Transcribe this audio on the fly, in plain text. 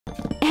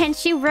And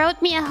she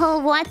wrote me a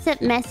whole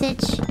WhatsApp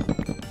message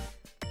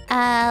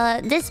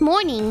this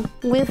morning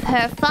with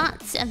her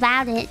thoughts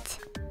about it.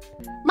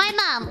 My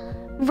mom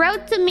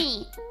wrote to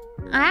me.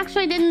 I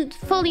actually didn't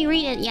fully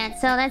read it yet,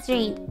 so let's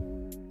read.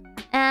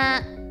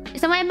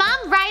 So my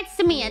mom writes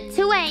to me at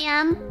 2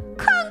 a.m.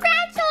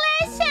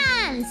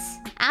 Congratulations!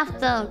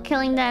 After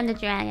killing the Ender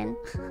Dragon.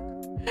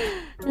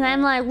 And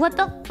I'm like, what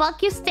the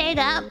fuck, you stayed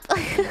up?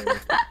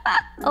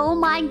 Oh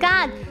my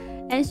god.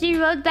 And she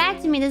wrote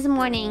back to me this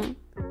morning.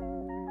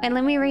 Wait,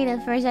 let me read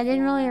it first. I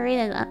didn't really read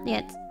it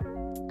yet.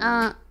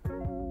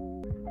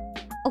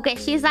 Okay,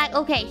 she's like,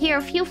 okay, here are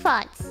a few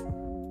thoughts.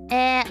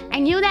 I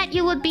knew that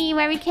you would be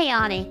very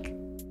chaotic.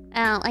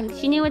 Like,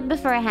 she knew it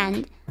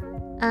beforehand.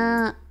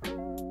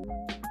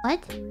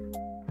 What?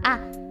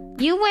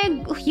 You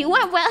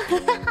were well...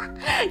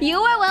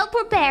 you were well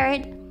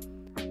prepared.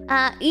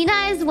 Ina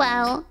as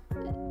well.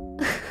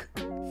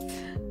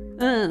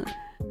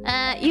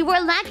 You were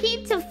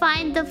lucky to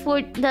find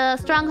the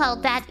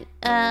stronghold that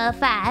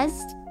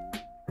fast.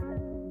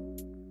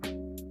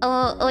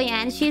 Oh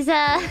yeah, and she's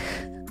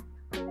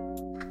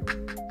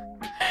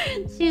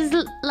she's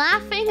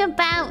laughing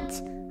about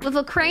with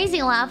a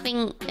crazy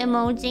laughing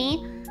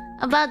emoji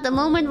about the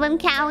moment when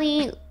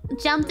Callie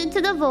jumped into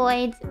the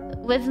void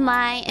with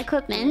my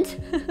equipment.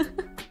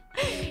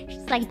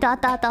 She's like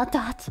dot dot dot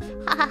dot.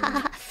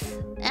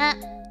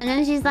 And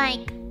then she's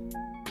like,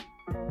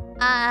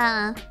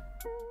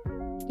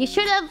 you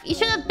should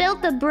have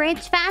built the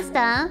bridge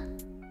faster.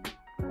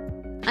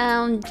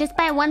 Just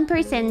by one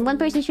person. One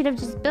person should have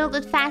just built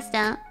it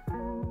faster.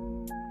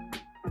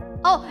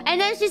 Oh, and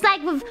then she's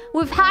like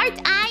with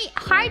heart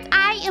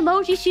eye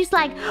emoji, she's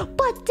like,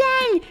 but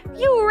then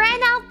you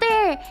ran out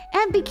there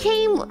and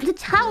became the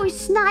tower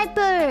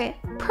sniper.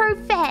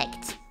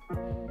 Perfect.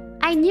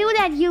 I knew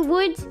that you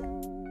would.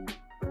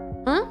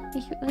 Huh?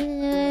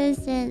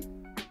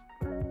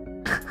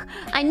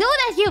 I knew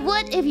that you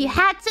would if you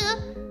had to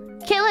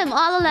kill him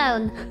all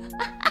alone.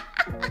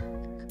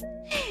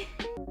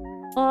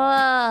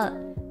 Oh,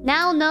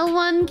 now no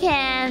one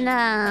can...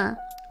 how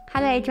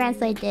do I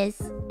translate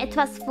this?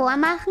 Etwas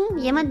vormachen?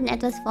 Jemanden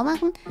etwas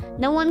vormachen?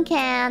 No one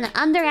can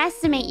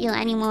underestimate you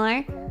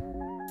anymore.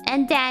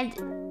 And that...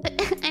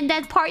 and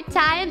that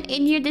part-time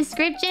in your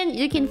description,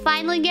 you can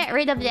finally get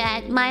rid of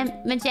that. My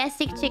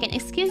majestic chicken.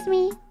 Excuse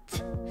me?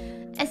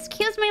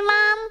 Excuse me,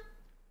 Mom?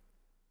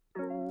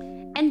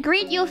 And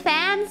greet your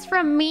fans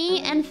from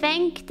me and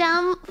thank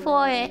them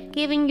for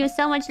giving you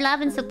so much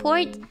love and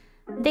support.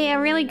 They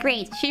are really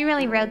great. She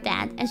really wrote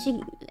that. And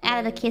she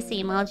added a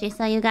kissy emoji,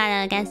 so you gotta,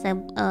 I guess,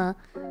 a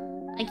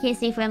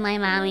kissy from my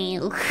mommy.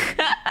 It's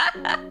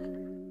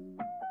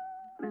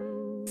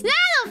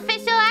not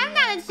official. I'm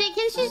not a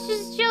chicken. She's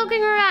just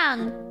joking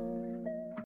around.